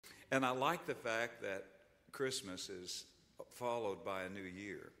And I like the fact that Christmas is followed by a new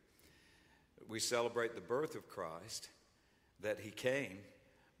year. We celebrate the birth of Christ, that he came,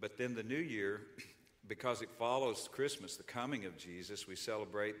 but then the new year, because it follows Christmas, the coming of Jesus, we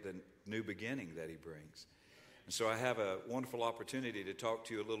celebrate the new beginning that he brings. And so I have a wonderful opportunity to talk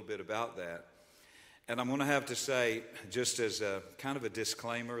to you a little bit about that. And I'm going to have to say, just as a kind of a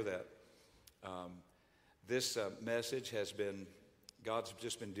disclaimer, that this message has been, God's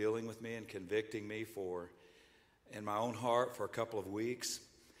just been dealing with me and convicting me in my own heart for a couple of weeks.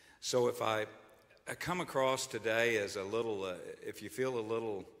 So if I come across today as a little, if you feel a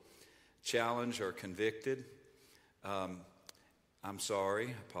little challenged or convicted, I'm sorry.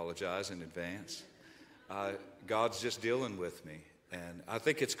 I apologize in advance. God's just dealing with me. And I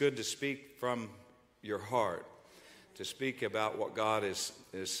think it's good to speak from your heart, to speak about what God is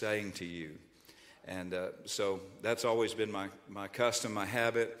saying to you. And so that's always been my custom, my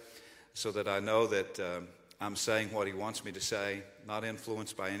habit, so that I know that I'm saying what he wants me to say, not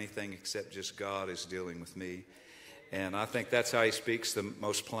influenced by anything except just God is dealing with me. And I think that's how he speaks the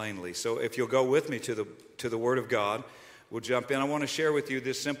most plainly. So if you'll go with me to the Word of God, we'll jump in. I want to share with you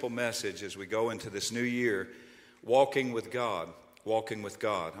this simple message as we go into this new year, walking with God, walking with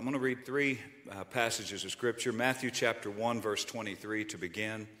God. I'm going to read three passages of Scripture. Matthew chapter 1, verse 23 to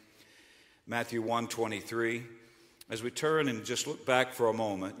begin. Matthew 1:23. As we turn and just look back for a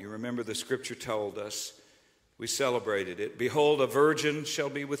moment, you remember the Scripture told us, we celebrated it. Behold, a virgin shall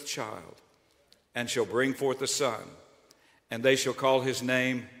be with child, and shall bring forth a son, and they shall call his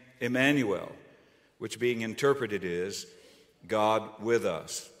name Emmanuel, which being interpreted is God with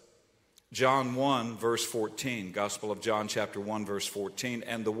us. John 1, verse 14, Gospel of John chapter 1, verse 14,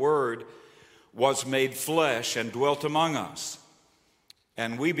 and the Word was made flesh and dwelt among us,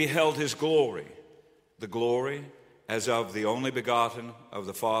 and we beheld his glory, the glory as of the only begotten of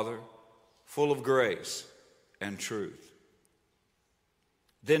the Father, full of grace and truth.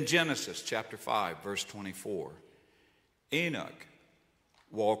 Then Genesis chapter 5, verse 24, Enoch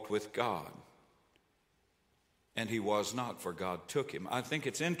walked with God, and he was not, for God took him. I think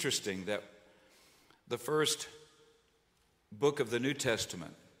it's interesting that the first book of the New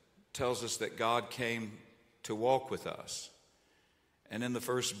Testament tells us that God came to walk with us. And in the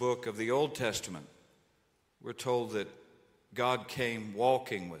first book of the Old Testament, we're told that God came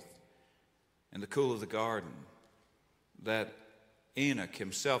walking with, in the cool of the garden, that Enoch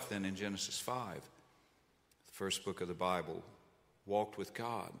himself then in Genesis 5, the first book of the Bible, walked with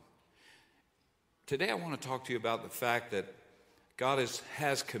God. Today I want to talk to you about the fact that God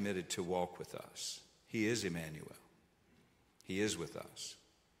has committed to walk with us. He is Emmanuel. He is with us.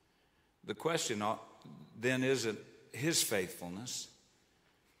 The question then isn't his faithfulness.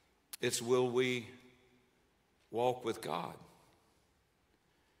 It's, will we walk with God?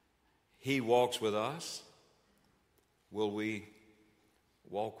 He walks with us. Will we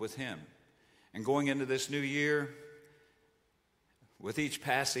walk with him? And going into this new year, with each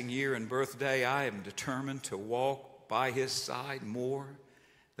passing year and birthday, I am determined to walk by his side more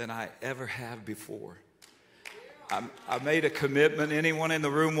than I ever have before. I made a commitment. Anyone in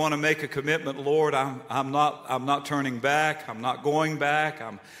the room want to make a commitment? Lord, I'm not turning back. I'm not going back.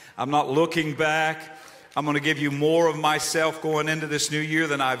 I'm not looking back. I'm going to give you more of myself going into this new year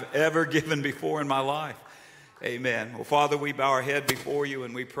than I've ever given before in my life. Amen. Well, Father, we bow our head before you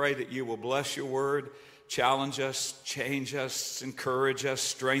and we pray that you will bless your word, challenge us, change us, encourage us,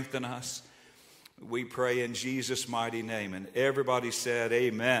 strengthen us. We pray in Jesus' mighty name. And everybody said,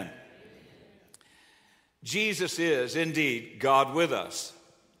 amen. Jesus is indeed God with us.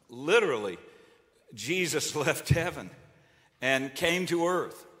 Literally, Jesus left heaven and came to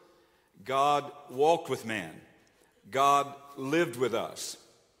earth. God walked with man. God lived with us.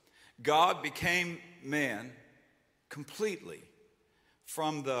 God became man completely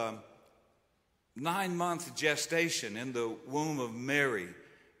from the 9-month gestation in the womb of Mary.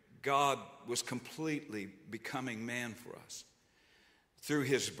 God was completely becoming man for us. Through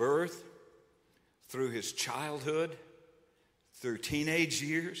his birth, through his childhood, through teenage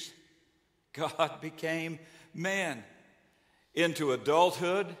years, God became man. Into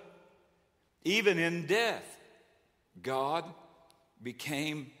adulthood, even in death, God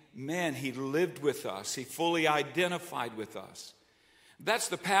became man. He lived with us. He fully identified with us. That's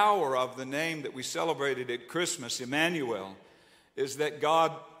the power of the name that we celebrated at Christmas, Emmanuel, is that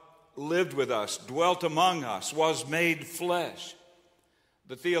God lived with us, dwelt among us, was made flesh.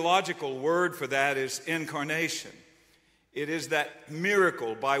 The theological word for that is incarnation. It is that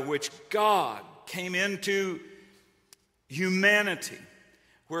miracle by which God came into humanity,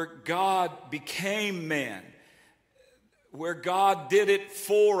 where God became man. where God did it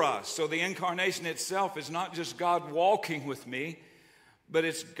for us. So the incarnation itself is not just God walking with me, but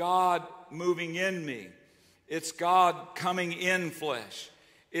it's God moving in me. It's God coming in flesh.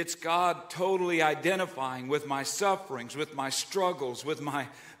 It's God totally identifying with my sufferings, with my struggles, with my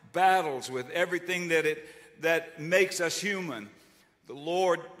battles, with everything that makes us human. The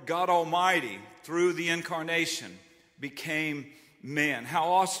Lord God Almighty, through the incarnation, became man.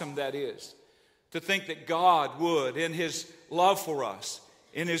 How awesome that is. To think that God would, in his love for us,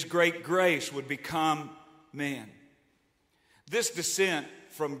 in his great grace, would become man. This descent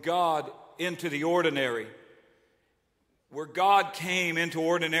from God into the ordinary, where God came into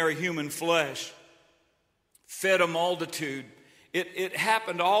ordinary human flesh, fed a multitude, it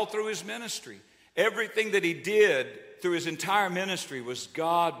happened all through his ministry. Everything that he did through his entire ministry was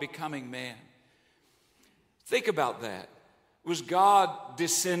God becoming man. Think about that. It was God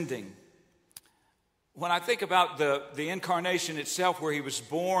descending. When I think about the incarnation itself, where he was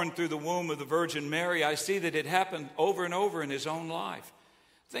born through the womb of the Virgin Mary, I see that it happened over and over in his own life.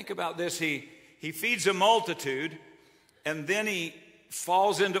 Think about this. He feeds a multitude, and then he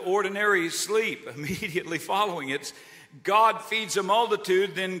falls into ordinary sleep immediately following it. God feeds a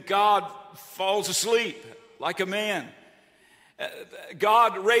multitude, then God falls asleep like a man.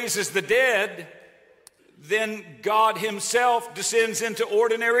 God raises the dead, then God himself descends into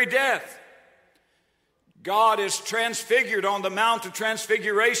ordinary death. God is transfigured on the Mount of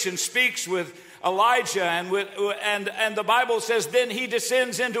Transfiguration, speaks with Elijah, and the Bible says then he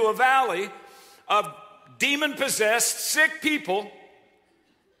descends into a valley of demon-possessed, sick people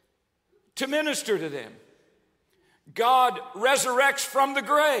to minister to them. God resurrects from the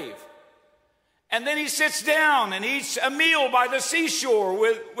grave, and then he sits down and eats a meal by the seashore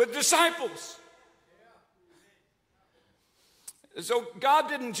with disciples. So God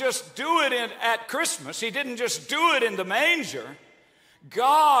didn't just do it at Christmas. He didn't just do it in the manger.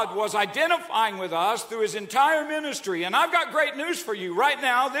 God was identifying with us through his entire ministry. And I've got great news for you. Right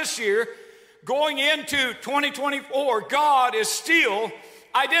now, this year, going into 2024, God is still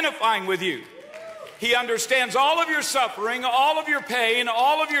identifying with you. He understands all of your suffering, all of your pain,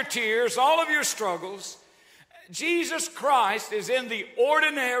 all of your tears, all of your struggles. Jesus Christ is in the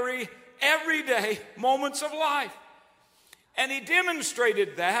ordinary, everyday moments of life. And he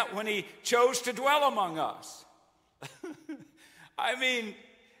demonstrated that when he chose to dwell among us. I mean,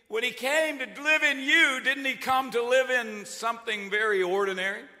 when he came to live in you, didn't he come to live in something very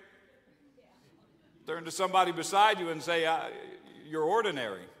ordinary? Turn to somebody beside you and say, you're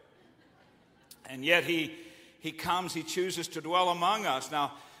ordinary. And yet he comes, he chooses to dwell among us.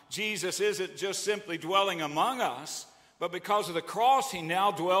 Now, Jesus isn't just simply dwelling among us, but because of the cross, he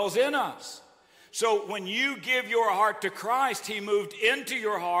now dwells in us. So when you give your heart to Christ, he moved into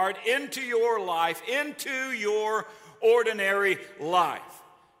your heart, into your life, into your ordinary life.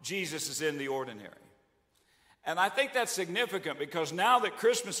 Jesus is in the ordinary. And I think that's significant because now that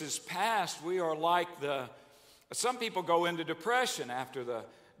Christmas is past, we are like some people go into depression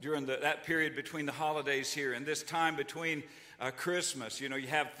during that period between the holidays here and this time between Christmas. You know, you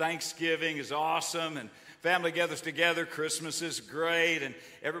have Thanksgiving is awesome and family gathers together. Christmas is great, and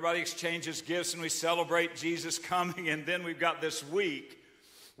everybody exchanges gifts, and we celebrate Jesus coming. And then we've got this week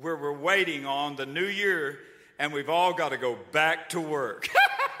where we're waiting on the new year, and we've all got to go back to work.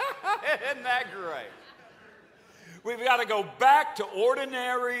 Isn't that great? We've got to go back to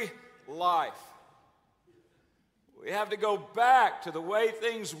ordinary life. We have to go back to the way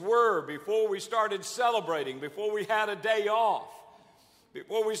things were before we started celebrating, before we had a day off,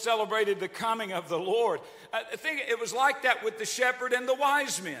 before we celebrated the coming of the Lord. I think it was like that with the shepherd and the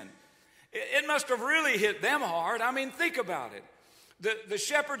wise men. It must have really hit them hard. I mean, think about it. The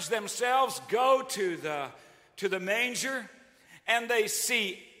shepherds themselves go to the manger, and they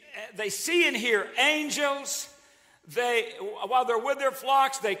see and hear angels. While they're with their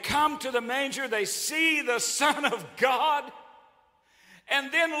flocks, they come to the manger, they see the Son of God.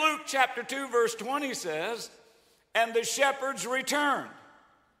 And then Luke chapter 2 verse 20 says, and the shepherds returned.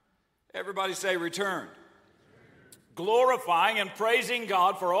 Everybody say returned. Glorifying and praising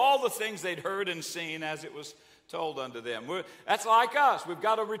God for all the things they'd heard and seen as it was told unto them. That's like us. We've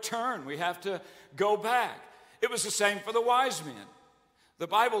got to return. We have to go back. It was the same for the wise men. The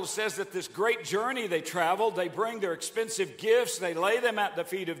Bible says that this great journey they traveled, they bring their expensive gifts, they lay them at the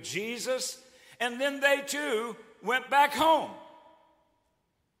feet of Jesus, and then they too went back home.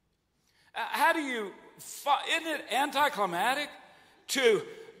 Isn't it anticlimactic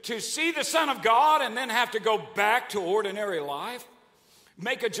to see the Son of God and then have to go back to ordinary life,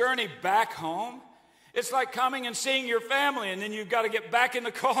 make a journey back home? It's like coming and seeing your family, and then you've got to get back in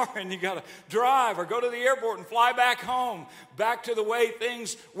the car and you've got to drive or go to the airport and fly back home, back to the way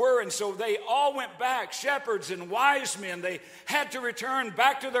things were. And so they all went back, shepherds and wise men. They had to return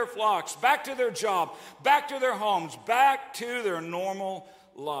back to their flocks, back to their job, back to their homes, back to their normal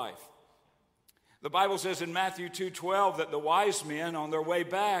life. The Bible says in Matthew 2:12 that the wise men on their way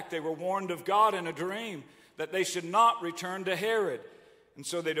back, they were warned of God in a dream that they should not return to Herod. And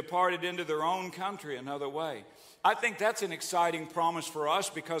so they departed into their own country another way. I think that's an exciting promise for us,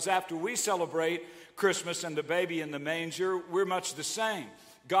 because after we celebrate Christmas and the baby in the manger, we're much the same.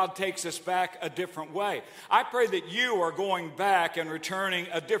 God takes us back a different way. I pray that you are going back and returning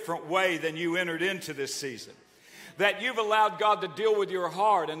a different way than you entered into this season. That you've allowed God to deal with your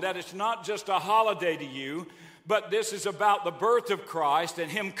heart, and that it's not just a holiday to you, but this is about the birth of Christ and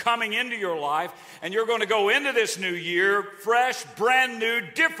Him coming into your life, and you're going to go into this new year fresh, brand new,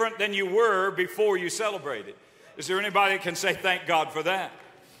 different than you were before you celebrated. Is there anybody that can say thank God for that?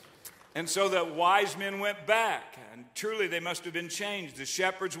 And so the wise men went back, and truly they must have been changed. The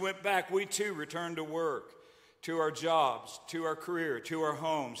shepherds went back. We too returned to work, to our jobs, to our career, to our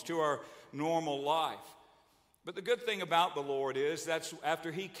homes, to our normal life. But the good thing about the Lord is that's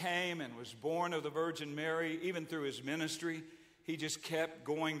after He came and was born of the Virgin Mary, even through His ministry, He just kept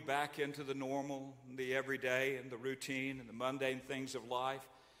going back into the normal, the everyday, and the routine, and the mundane things of life.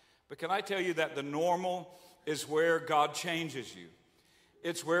 But can I tell you that the normal is where God changes you?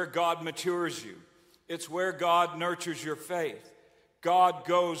 It's where God matures you. It's where God nurtures your faith. God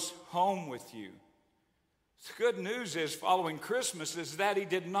goes home with you. The good news is, following Christmas, is that He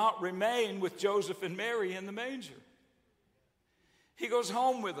did not remain with Joseph and Mary in the manger. He goes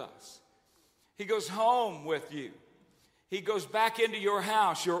home with us. He goes home with you. He goes back into your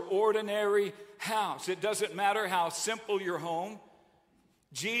house, your ordinary house. It doesn't matter how simple your home.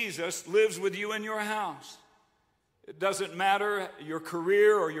 Jesus lives with you in your house. It doesn't matter your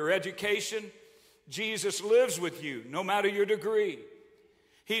career or your education. Jesus lives with you, no matter your degree.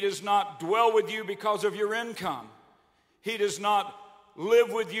 He does not dwell with you because of your income. He does not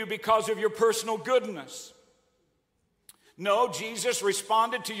live with you because of your personal goodness. No, Jesus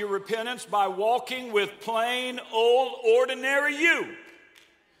responded to your repentance by walking with plain, old, ordinary you.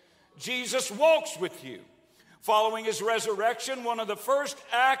 Jesus walks with you. Following His resurrection, one of the first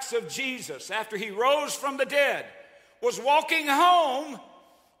acts of Jesus after He rose from the dead was walking home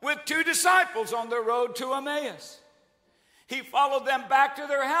with two disciples on their road to Emmaus. He followed them back to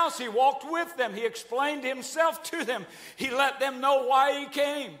their house. He walked with them. He explained Himself to them. He let them know why He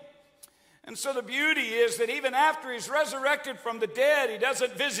came. And so the beauty is that even after He's resurrected from the dead, He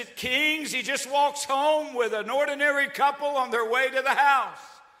doesn't visit kings. He just walks home with an ordinary couple on their way to the house.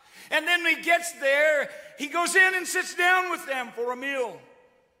 And then when He gets there, He goes in and sits down with them for a meal.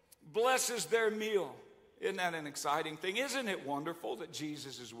 Blesses their meal. Isn't that an exciting thing? Isn't it wonderful that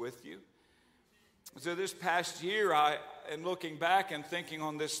Jesus is with you? So this past year, and looking back and thinking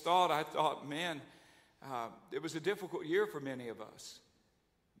on this thought, I thought, man, it was a difficult year for many of us.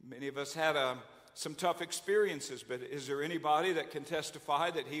 Many of us had some tough experiences, but is there anybody that can testify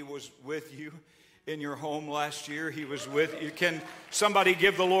that He was with you in your home last year? He was with you. Can somebody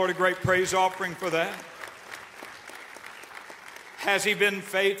give the Lord a great praise offering for that? Has He been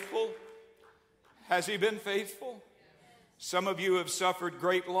faithful? Has He been faithful? Some of you have suffered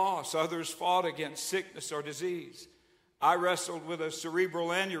great loss. Others fought against sickness or disease. I wrestled with a cerebral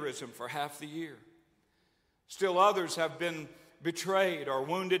aneurysm for half the year. Still others have been betrayed or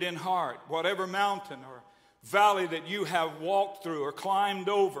wounded in heart. Whatever mountain or valley that you have walked through or climbed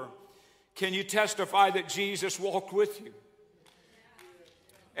over, can you testify that Jesus walked with you?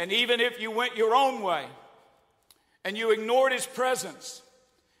 And even if you went your own way and you ignored His presence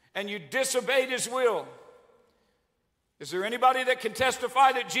and you disobeyed His will, is there anybody that can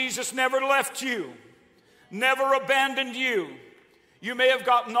testify that Jesus never left you, never abandoned you? You may have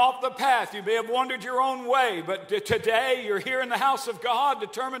gotten off the path. You may have wandered your own way, but today you're here in the house of God,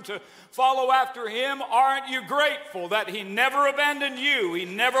 determined to follow after Him. Aren't you grateful that He never abandoned you? He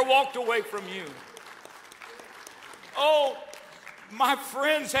never walked away from you. Oh, my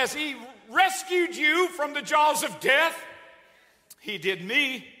friends, has He rescued you from the jaws of death? He did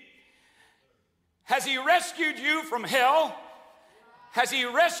me. Has He rescued you from hell? Has He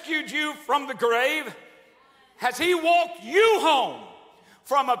rescued you from the grave? Has He walked you home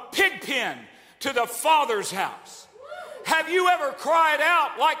from a pig pen to the Father's house? Have you ever cried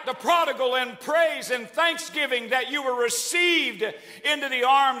out like the prodigal in praise and thanksgiving that you were received into the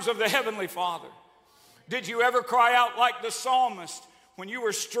arms of the Heavenly Father? Did you ever cry out like the psalmist When you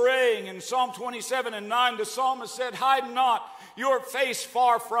were straying in Psalm 27 and 9, the psalmist said, hide not your face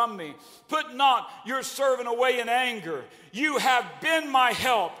far from me. Put not your servant away in anger. You have been my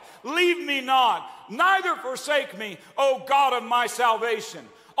help. Leave me not, neither forsake me, O God of my salvation.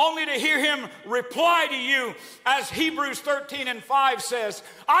 Only to hear him reply to you, as Hebrews 13 and 5 says,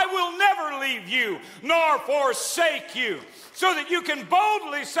 I will never leave you nor forsake you, so that you can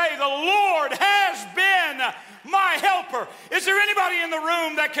boldly say, the Lord has been my helper. Is there anybody in the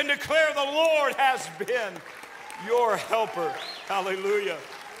room that can declare the Lord has been your helper? Hallelujah.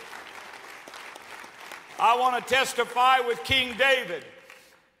 I want to testify with King David,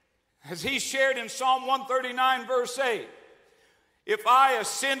 as he shared in Psalm 139 verse 8. If I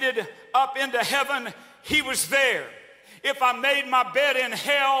ascended up into heaven, he was there. If I made my bed in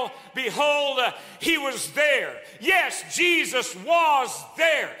hell, behold, he was there. Yes, Jesus was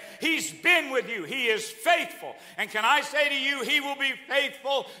there. He's been with you. He is faithful. And can I say to you, he will be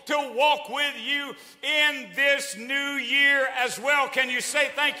faithful to walk with you in this new year as well. Can you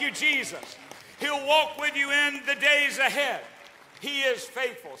say thank you, Jesus? He'll walk with you in the days ahead. He is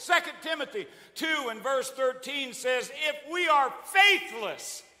faithful. 2 Timothy 2 and verse 13 says, if we are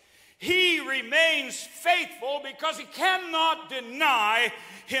faithless, he remains faithful because he cannot deny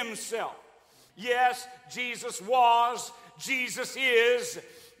himself. Yes, Jesus was, Jesus is,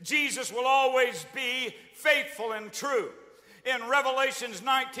 Jesus will always be faithful and true. In Revelations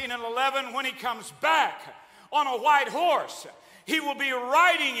 19 and 11, when he comes back on a white horse, he will be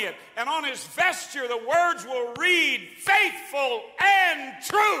riding it, and on his vesture the words will read, faithful and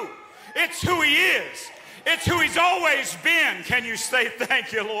true. It's who he is. It's who he's always been. Can you say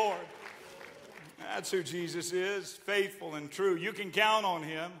thank you, Lord? That's who Jesus is, faithful and true. You can count on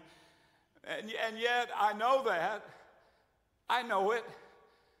him. And yet I know that. I know it.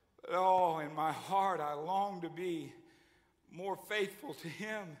 Oh, in my heart I long to be more faithful to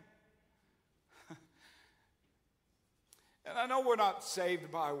him. And I know we're not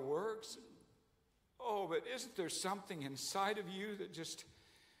saved by works. Oh, but isn't there something inside of you that just,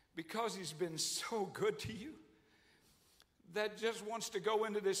 because he's been so good to you, that just wants to go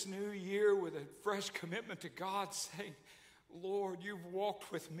into this new year with a fresh commitment to God, saying, Lord, you've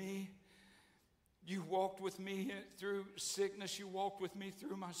walked with me. You walked with me through sickness. You walked with me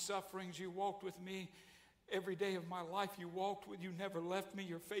through my sufferings. You walked with me every day of my life. You walked with, you never left me.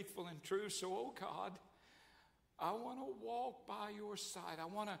 You're faithful and true. So, oh God, I want to walk by your side. I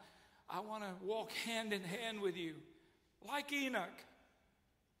want to walk hand in hand with you, like Enoch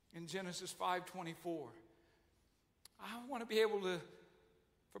in Genesis 5:24. I want to be able to,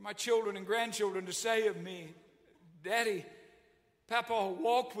 for my children and grandchildren to say of me, Daddy, Papa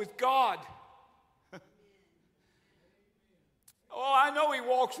walked with God. Oh, I know he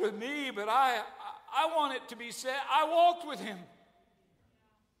walks with me, but I want it to be said, I walked with him.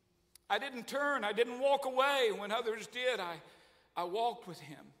 I didn't turn. I didn't walk away when others did. I walked with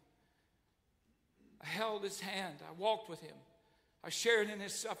him. I held his hand. I walked with him. I shared in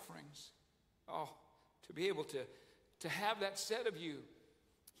his sufferings. Oh, to be able to have that said of you.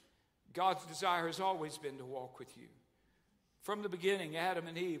 God's desire has always been to walk with you. From the beginning, Adam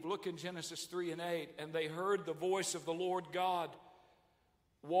and Eve, look in Genesis 3 and 8, and they heard the voice of the Lord God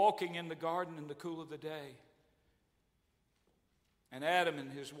walking in the garden in the cool of the day. And Adam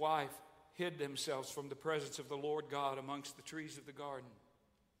and his wife hid themselves from the presence of the Lord God amongst the trees of the garden.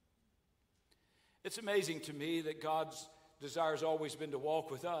 It's amazing to me that God's desire has always been to walk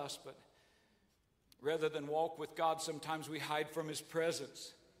with us, but rather than walk with God, sometimes we hide from his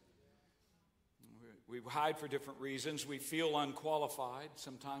presence. We hide for different reasons. We feel unqualified,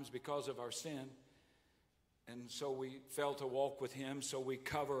 sometimes because of our sin. And so we fail to walk with him, so we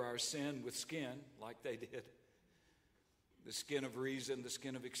cover our sin with skin, like they did. The skin of reason, the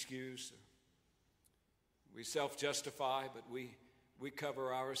skin of excuse. We self-justify, but we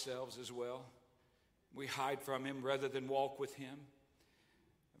cover ourselves as well. We hide from him rather than walk with him.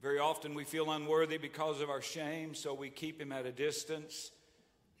 Very often we feel unworthy because of our shame, so we keep him at a distance.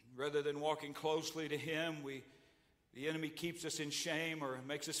 Rather than walking closely to him, the enemy keeps us in shame or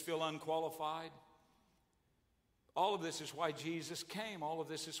makes us feel unqualified. All of this is why Jesus came. All of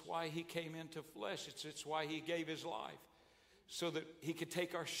this is why he came into flesh. It's why he gave his life. So that he could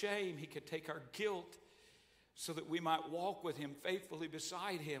take our shame, he could take our guilt, so that we might walk with him faithfully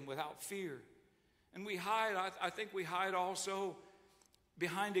beside him without fear. And we hide, I think we hide also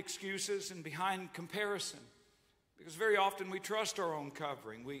behind excuses and behind comparison. Because very often we trust our own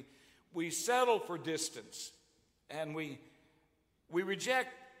covering. We settle for distance, and we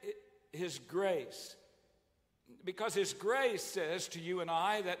reject his grace. Because his grace says to you and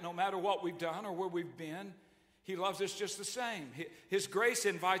I that no matter what we've done or where we've been, He loves us just the same. His grace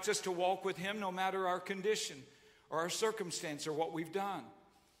invites us to walk with Him no matter our condition or our circumstance or what we've done.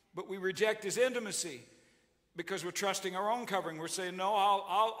 But we reject His intimacy because we're trusting our own covering. We're saying, no,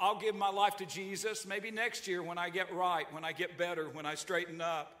 I'll give my life to Jesus maybe next year when I get right, when I get better, when I straighten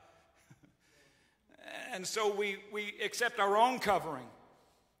up. And so we accept our own covering,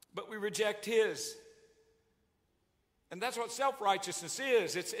 but we reject His. And that's what self-righteousness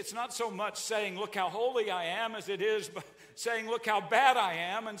is. It's not so much saying, look how holy I am, as it is but saying, look how bad I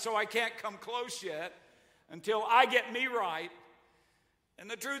am, and so I can't come close yet until I get me right. And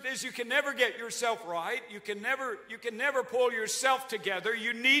the truth is, you can never get yourself right. You can never pull yourself together.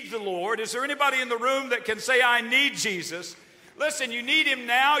 You need the Lord. Is there anybody in the room that can say, I need Jesus? Listen, you need Him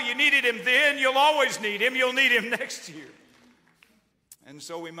now. You needed Him then. You'll always need Him. You'll need Him next year. And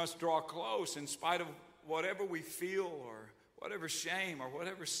so we must draw close in spite of whatever we feel or whatever shame or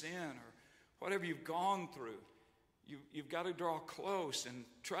whatever sin or whatever you've gone through. You've got to draw close and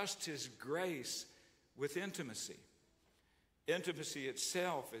trust His grace with intimacy. Intimacy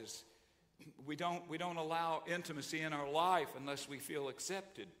itself is, we don't allow intimacy in our life unless we feel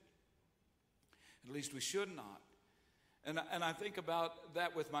accepted. At least we should not. And I think about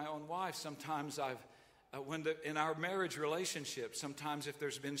that with my own wife. Sometimes in our marriage relationship, sometimes if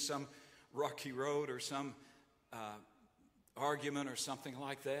there's been some rocky road or some argument or something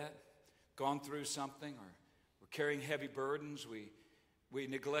like that, gone through something, or we're carrying heavy burdens, we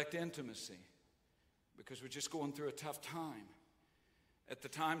neglect intimacy because we're just going through a tough time. At the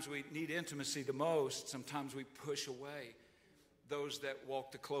times we need intimacy the most, sometimes we push away those that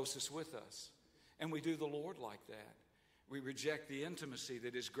walk the closest with us. And we do the Lord like that. We reject the intimacy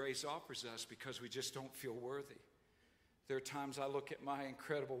that His grace offers us because we just don't feel worthy. There are times I look at my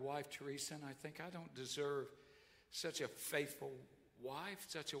incredible wife, Teresa, and I think I don't deserve such a faithful wife,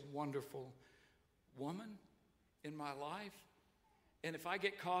 such a wonderful woman in my life. And if I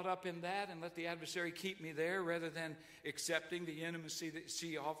get caught up in that and let the adversary keep me there rather than accepting the intimacy that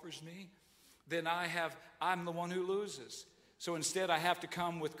she offers me, then I'm the one who loses. So instead I have to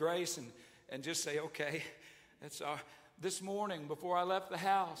come with grace and just say, okay, that's this morning before I left the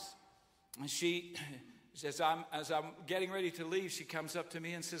house, and she, as I'm getting ready to leave, she comes up to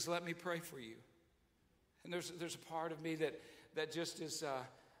me and says, let me pray for you. And there's a part of me that just is,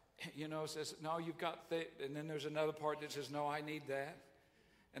 says, no, you've got that. And then there's another part that says, no, I need that.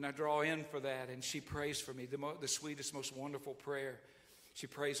 And I draw in for that. And she prays for me, the sweetest, most wonderful prayer. She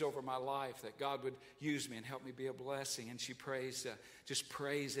prays over my life that God would use me and help me be a blessing. And she prays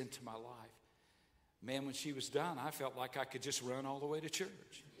into my life. Man, when she was done, I felt like I could just run all the way to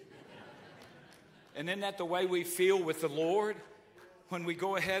church. And isn't that the way we feel with the Lord? When we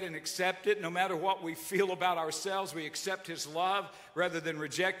go ahead and accept it, no matter what we feel about ourselves, we accept His love rather than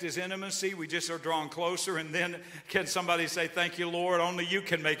reject His intimacy. We just are drawn closer, and then can somebody say, thank you, Lord, only You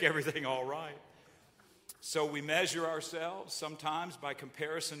can make everything all right. So we measure ourselves sometimes by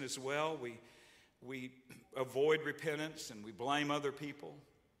comparison as well. We avoid repentance and we blame other people.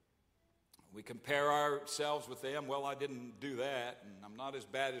 We compare ourselves with them. Well, I didn't do that, and I'm not as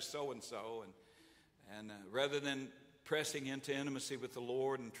bad as so-and-so. And rather than pressing into intimacy with the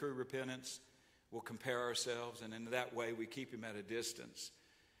Lord and true repentance, we'll compare ourselves, and in that way we keep Him at a distance.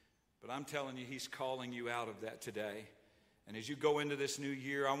 But I'm telling you, He's calling you out of that today. And as you go into this new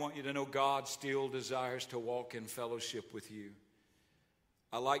year, I want you to know God still desires to walk in fellowship with you.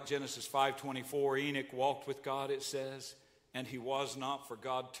 I like Genesis 5:24. Enoch walked with God, it says, and he was not, for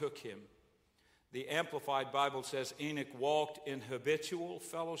God took him. The Amplified Bible says Enoch walked in habitual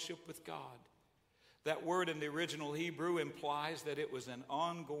fellowship with God. That word in the original Hebrew implies that it was an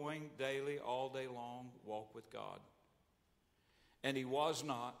ongoing, daily, all day long walk with God. And he was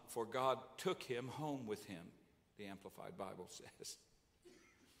not, for God took him home with Him, the Amplified Bible says.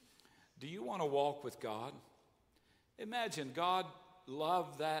 Do you want to walk with God? Imagine God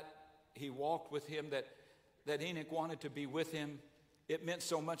loved that he walked with Him, that Enoch wanted to be with him. It meant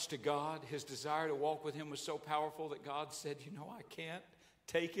so much to God. His desire to walk with Him was so powerful that God said, I can't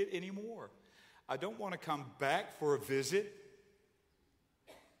take it anymore. I don't want to come back for a visit.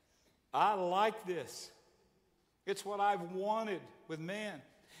 I like this. It's what I've wanted with man.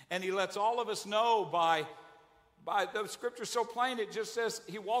 And He lets all of us know by the Scripture so plain, it just says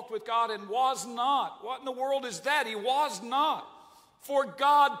He walked with God and was not. What in the world is that? He was not. For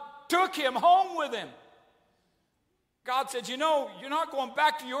God took him home with Him. God said, you're not going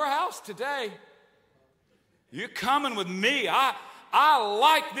back to your house today. You're coming with me. I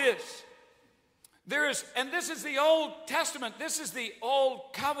like this. And this is the Old Testament. This is the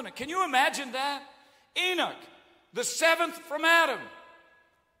Old Covenant. Can you imagine that? Enoch, the seventh from Adam.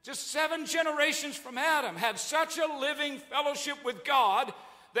 just 7 generations from Adam, had such a living fellowship with God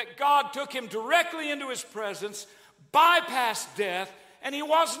that God took him directly into his presence, bypassed death, and he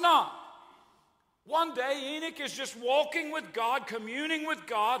was not. One day, Enoch is just walking with God, communing with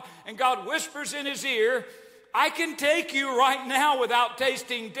God, and God whispers in his ear, I can take you right now without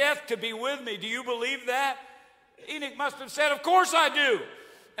tasting death to be with me. Do you believe that? Enoch must have said, of course I do.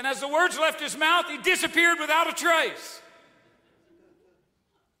 And as the words left his mouth, he disappeared without a trace.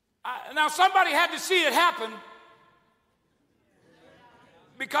 Now, somebody had to see it happen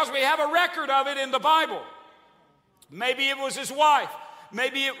because we have a record of it in the Bible. Maybe it was his wife.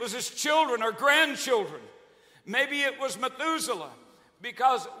 Maybe it was his children or grandchildren. Maybe it was Methuselah,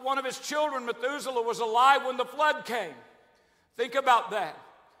 because one of his children, Methuselah, was alive when the flood came. Think about that.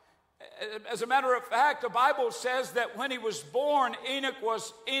 As a matter of fact, the Bible says that when he was born,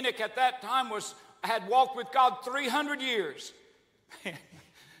 Enoch at that time had walked with God 300 years.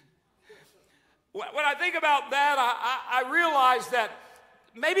 When I think about that, I realize that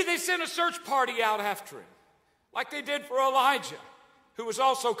maybe they sent a search party out after him, like they did for Elijah, who was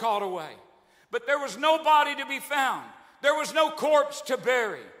also caught away. But there was no body to be found. There was no corpse to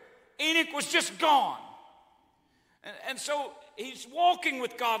bury. Enoch was just gone. And so he's walking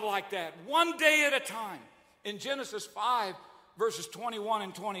with God like that, one day at a time. In Genesis 5, verses 21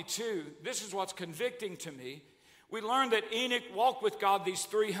 and 22, this is what's convicting to me. We learn that Enoch walked with God these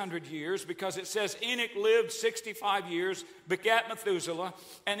 300 years because it says Enoch lived 65 years, begat Methuselah,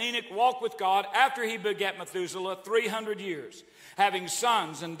 and Enoch walked with God after he begat Methuselah 300 years, having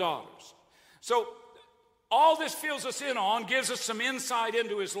sons and daughters. So all this fills us in on, gives us some insight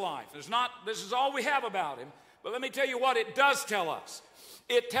into his life. This is all we have about him, but let me tell you what it does tell us.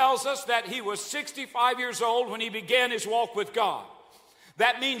 It tells us that he was 65 years old when he began his walk with God.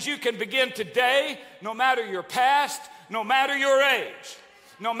 That means you can begin today, no matter your past, no matter your age,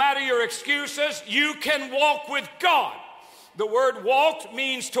 no matter your excuses, you can walk with God. The word walked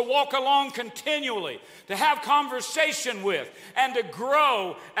means to walk along continually, to have conversation with, and to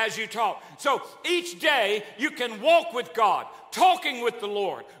grow as you talk. So each day you can walk with God, talking with the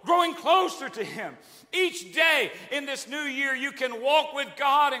Lord, growing closer to Him. Each day in this new year you can walk with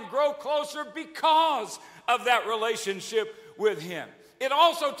God and grow closer because of that relationship with Him. It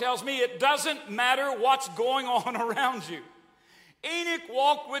also tells me it doesn't matter what's going on around you. Enoch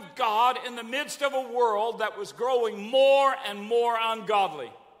walked with God in the midst of a world that was growing more and more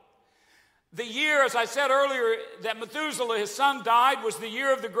ungodly. The year, as I said earlier, that Methuselah, his son, died was the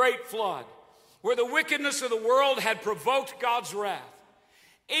year of the great flood, where the wickedness of the world had provoked God's wrath.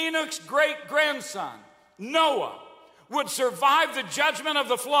 Enoch's great-grandson, Noah, would survive the judgment of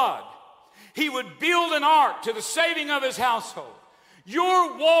the flood. He would build an ark to the saving of his household.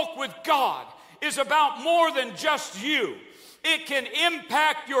 Your walk with God is about more than just you. It can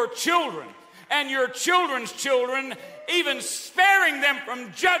impact your children and your children's children, even sparing them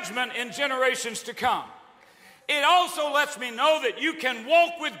from judgment in generations to come. It also lets me know that you can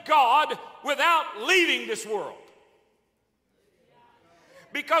walk with God without leaving this world.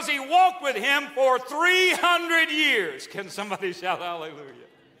 Because he walked with him for 300 years. Can somebody shout hallelujah?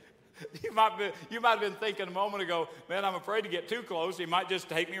 You might have been thinking a moment ago, man, I'm afraid to get too close. He might just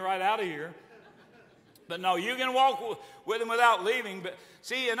take me right out of here. But no, you can walk with him without leaving. But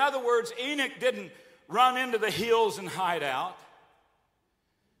see, in other words, Enoch didn't run into the hills and hide out.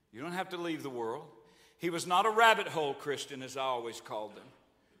 You don't have to leave the world. He was not a rabbit hole Christian, as I always called them.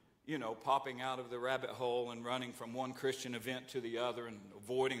 You know, popping out of the rabbit hole and running from one Christian event to the other and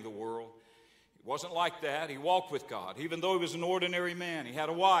avoiding the world. He wasn't like that. He walked with God. Even though he was an ordinary man, he had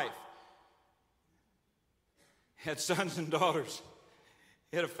a wife. Had sons and daughters.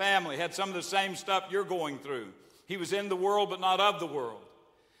 He had a family, had some of the same stuff you're going through. He was in the world, but not of the world.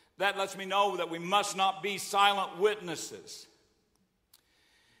 That lets me know that we must not be silent witnesses.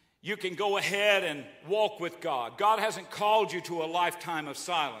 You can go ahead and walk with God. God hasn't called you to a lifetime of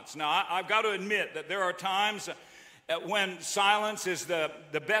silence. Now, I've got to admit that there are times when silence is the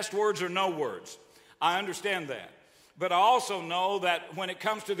best words or no words. I understand that. But I also know that when it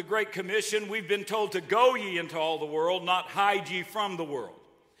comes to the Great Commission, we've been told to go ye into all the world, not hide ye from the world.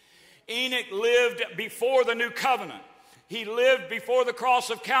 Enoch lived before the new covenant. He lived before the cross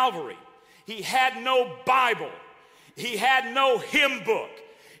of Calvary. He had no Bible. He had no hymn book.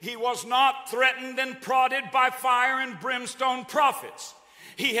 He was not threatened and prodded by fire and brimstone prophets.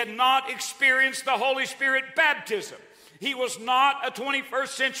 He had not experienced the Holy Spirit baptism. He was not a 21st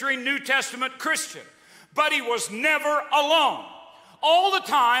century New Testament Christian. But he was never alone. All the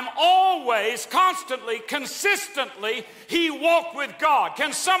time, always, constantly, consistently, he walked with God.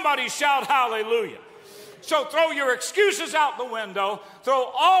 Can somebody shout hallelujah? So throw your excuses out the window.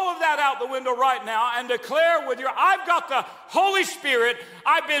 Throw all of that out the window right now and declare with your, I've got the Holy Spirit.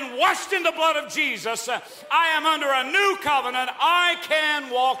 I've been washed in the blood of Jesus. I am under a new covenant. I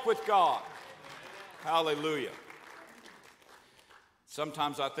can walk with God. Hallelujah.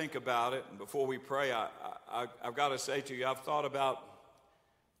 Sometimes I think about it, and before we pray, I've got to say to you, I've thought about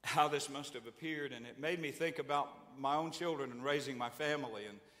how this must have appeared, and it made me think about my own children and raising my family,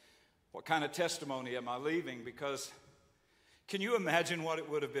 and what kind of testimony am I leaving? Because can you imagine what it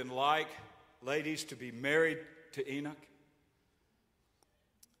would have been like, ladies, to be married to Enoch?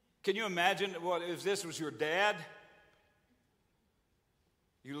 Can you imagine what if this was your dad?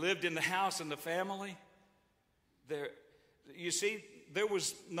 You lived in the house and the family. You see, there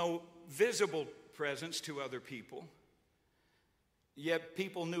was no visible presence to other people, yet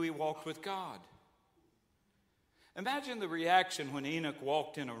people knew he walked with God. Imagine the reaction when Enoch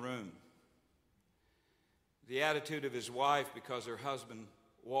walked in a room. The attitude of his wife because her husband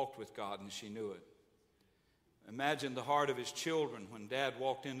walked with God and she knew it. Imagine the heart of his children when Dad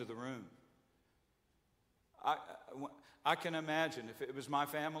walked into the room. I can imagine if it was my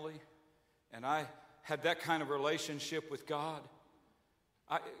family and I had that kind of relationship with God.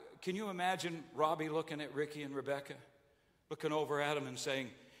 Can you imagine Robbie looking at Ricky and Rebecca, looking over at him and saying,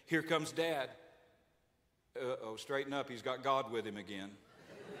 "Here comes Dad." Straighten up, he's got God with him again.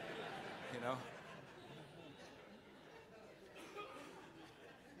 You know?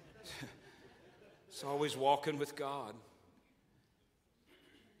 It's always walking with God.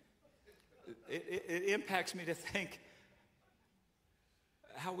 It impacts me to think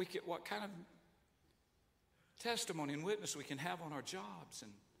how we can, what kind of testimony and witness we can have on our jobs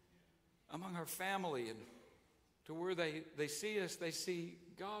and among our family, and to where they see us, they see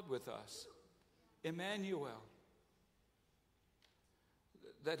God with us. Emmanuel.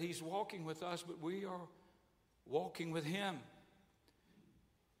 That he's walking with us, but we are walking with him.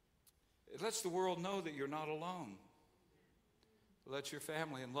 It lets the world know that you're not alone. It lets your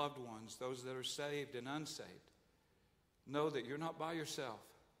family and loved ones, those that are saved and unsaved, know that you're not by yourself.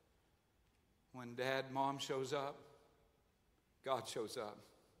 When Dad, Mom shows up, God shows up.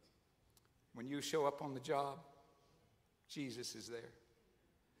 When you show up on the job, Jesus is there.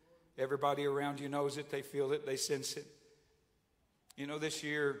 Everybody around you knows it, they feel it, they sense it. You know, this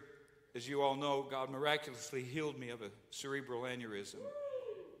year, as you all know, God miraculously healed me of a cerebral aneurysm.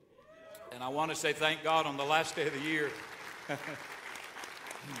 And I want to say thank God on the last day of the year.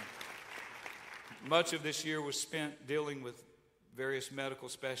 Much of this year was spent dealing with various medical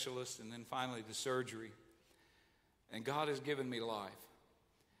specialists and then finally the surgery. And God has given me life.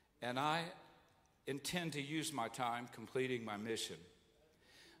 And I intend to use my time completing my mission.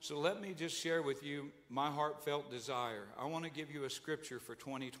 So let me just share with you my heartfelt desire. I want to give you a scripture for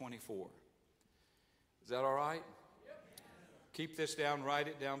 2024. Is that all right? Keep this down, write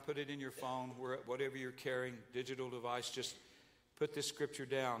it down, put it in your phone, whatever you're carrying, digital device, just put this scripture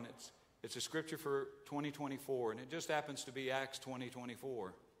down. It's a scripture for 2024, and it just happens to be Acts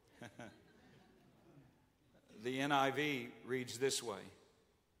 20:24. The NIV reads this way: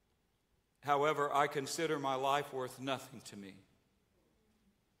 "However, I consider my life worth nothing to me.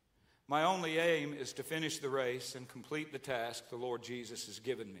 My only aim is to finish the race and complete the task the Lord Jesus has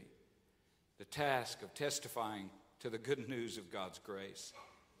given me, the task of testifying to the good news of God's grace."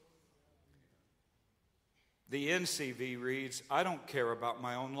 The NCV reads, "I don't care about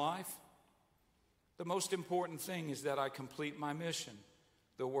my own life. The most important thing is that I complete my mission,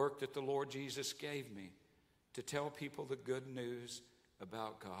 the work that the Lord Jesus gave me, to tell people the good news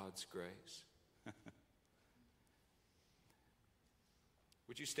about God's grace."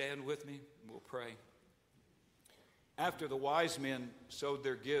 Would you stand with me? We'll pray. After the wise men sowed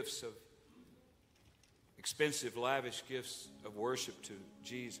their gifts of expensive, lavish gifts of worship to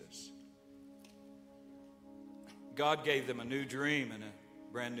Jesus, God gave them a new dream and a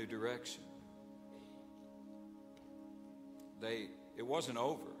brand new direction. It wasn't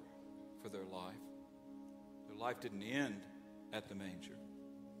over for their life. Their life didn't end at the manger.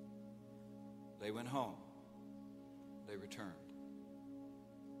 They went home. They returned.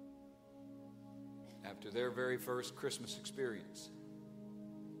 After their very first Christmas experience,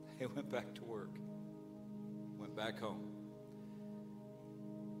 they went back to work, went back home.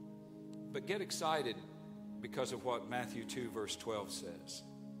 But get excited because of what Matthew 2 verse 12 says.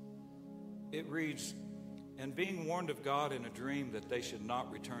 It reads, "And being warned of God in a dream that they should not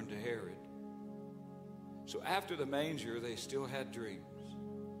return to Herod." So after the manger, they still had dreams.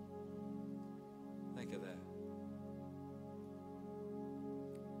 Think of that.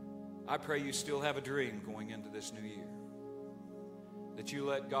 I pray you still have a dream going into this new year, that you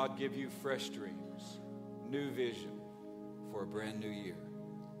let God give you fresh dreams, new vision for a brand new year.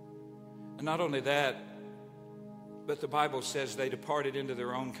 And not only that, but the Bible says they departed into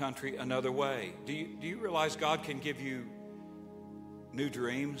their own country another way. Do you realize God can give you new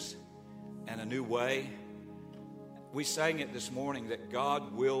dreams and a new way? We sang it this morning that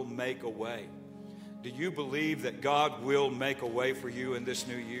God will make a way. Do you believe that God will make a way for you in this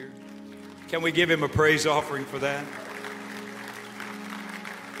new year? Can we give him a praise offering for that?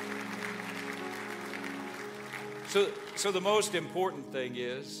 So the most important thing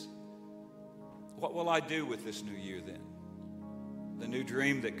is, what will I do with this new year then? The new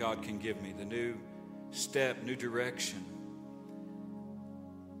dream that God can give me, the new step, new direction.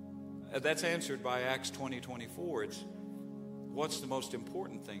 That's answered by Acts 20:24. It's what's the most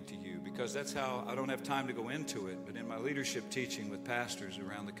important thing to you? Because that's how, I don't have time to go into it, but in my leadership teaching with pastors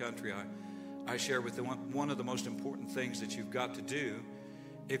around the country, I share with them one of the most important things that you've got to do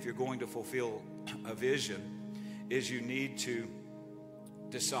if you're going to fulfill a vision is you need to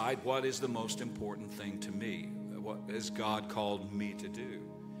decide what is the most important thing to me. What has God called me to do?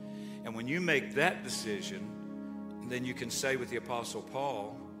 And when you make that decision, then you can say with the Apostle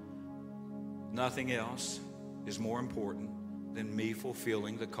Paul, nothing else is more important than me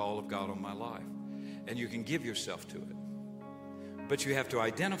fulfilling the call of God on my life. And you can give yourself to it. But you have to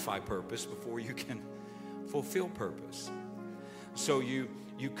identify purpose before you can fulfill purpose. So you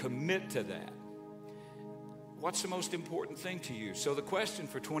commit to that. What's the most important thing to you? So the question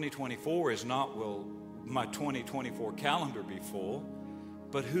for 2024 is not, will my 2024 calendar be full,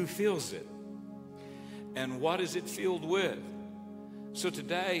 but who fills it? And what is it filled with? So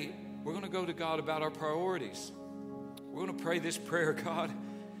today, we're going to go to God about our priorities. We're going to pray this prayer: God,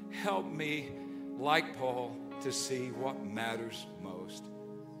 help me, like Paul, to see what matters most.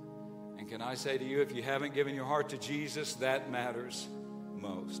 And can I say to you, if you haven't given your heart to Jesus, that matters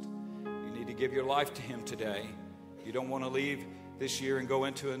most. You need to give your life to him today. You don't want to leave this year and go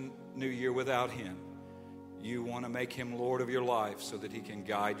into a new year without him. You want to make him Lord of your life so that he can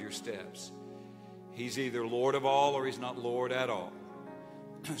guide your steps. He's either Lord of all or he's not Lord at all.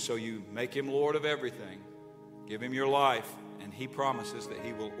 So you make him Lord of everything. Give him your life, and he promises that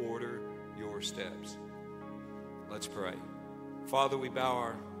he will order your steps. Let's pray. Father, we bow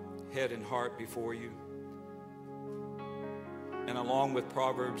our head and heart before you. And along with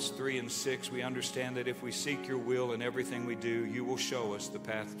Proverbs 3 and 6, we understand that if we seek your will in everything we do, you will show us the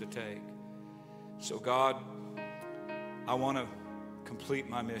path to take. So God, I want to complete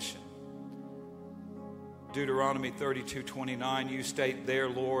my mission. Deuteronomy 32:29, you state there,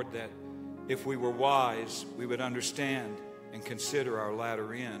 Lord, that if we were wise, we would understand and consider our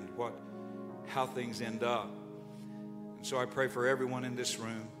latter end, how things end up. And so I pray for everyone in this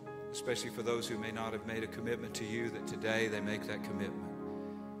room, especially for those who may not have made a commitment to you, that today they make that commitment.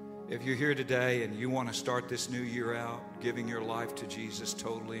 If you're here today and you want to start this new year out, giving your life to Jesus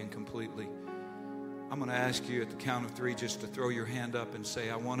totally and completely, I'm going to ask you at the count of 3 just to throw your hand up and say,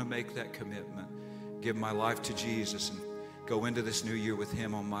 I want to make that commitment, give my life to Jesus and go into this new year with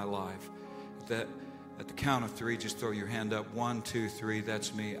him on my life. At the count of 3, just throw your hand up. 1, 2, 3,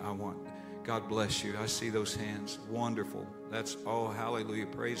 that's me. God bless you. I see those hands. Wonderful. Oh, hallelujah.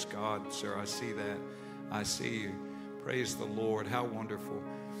 Praise God, sir. I see that. I see you. Praise the Lord. How wonderful.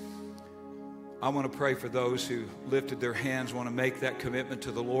 I want to pray for those who lifted their hands, want to make that commitment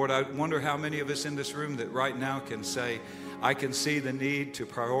to the Lord. I wonder how many of us in this room that right now can say, I can see the need to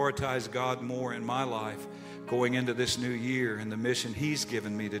prioritize God more in my life going into this new year and the mission he's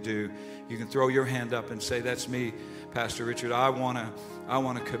given me to do. You can throw your hand up and say, that's me, Pastor Richard. I want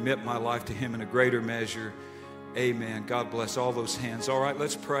to commit my life to him in a greater measure. Amen. God bless all those hands. All right,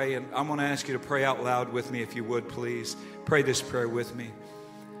 let's pray. And I'm going to ask you to pray out loud with me if you would, please. Pray this prayer with me.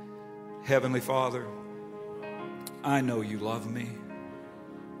 Heavenly Father, I know you love me.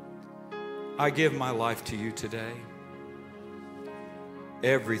 I give my life to you today.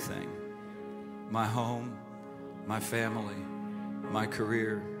 Everything, my home, my family, my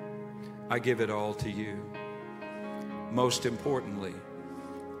career, I give it all to you. Most importantly,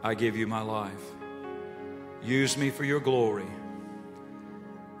 I give you my life. Use me for your glory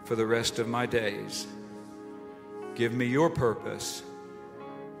for the rest of my days. Give me your purpose.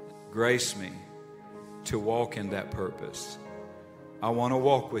 Grace me to walk in that purpose. I want to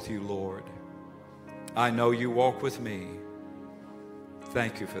walk with you, Lord. I know you walk with me.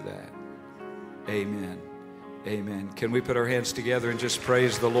 Thank you for that. Amen. Amen. Can we put our hands together and just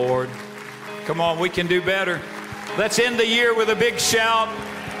praise the Lord? Come on, we can do better. Let's end the year with a big shout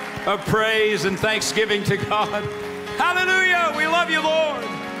of praise and thanksgiving to God. Hallelujah. We love you, Lord.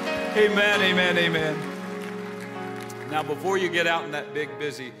 Amen, amen, amen. Now, before you get out in that big,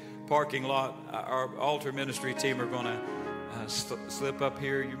 busy parking lot. Our altar ministry team are going to slip up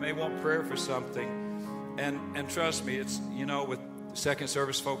here. You may want prayer for something. And trust me, it's, with second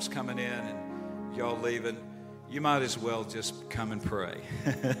service folks coming in and y'all leaving, you might as well just come and pray.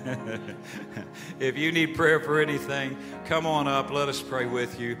 If you need prayer for anything, come on up. Let us pray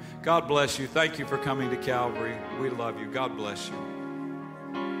with you. God bless you. Thank you for coming to Calvary. We love you. God bless you.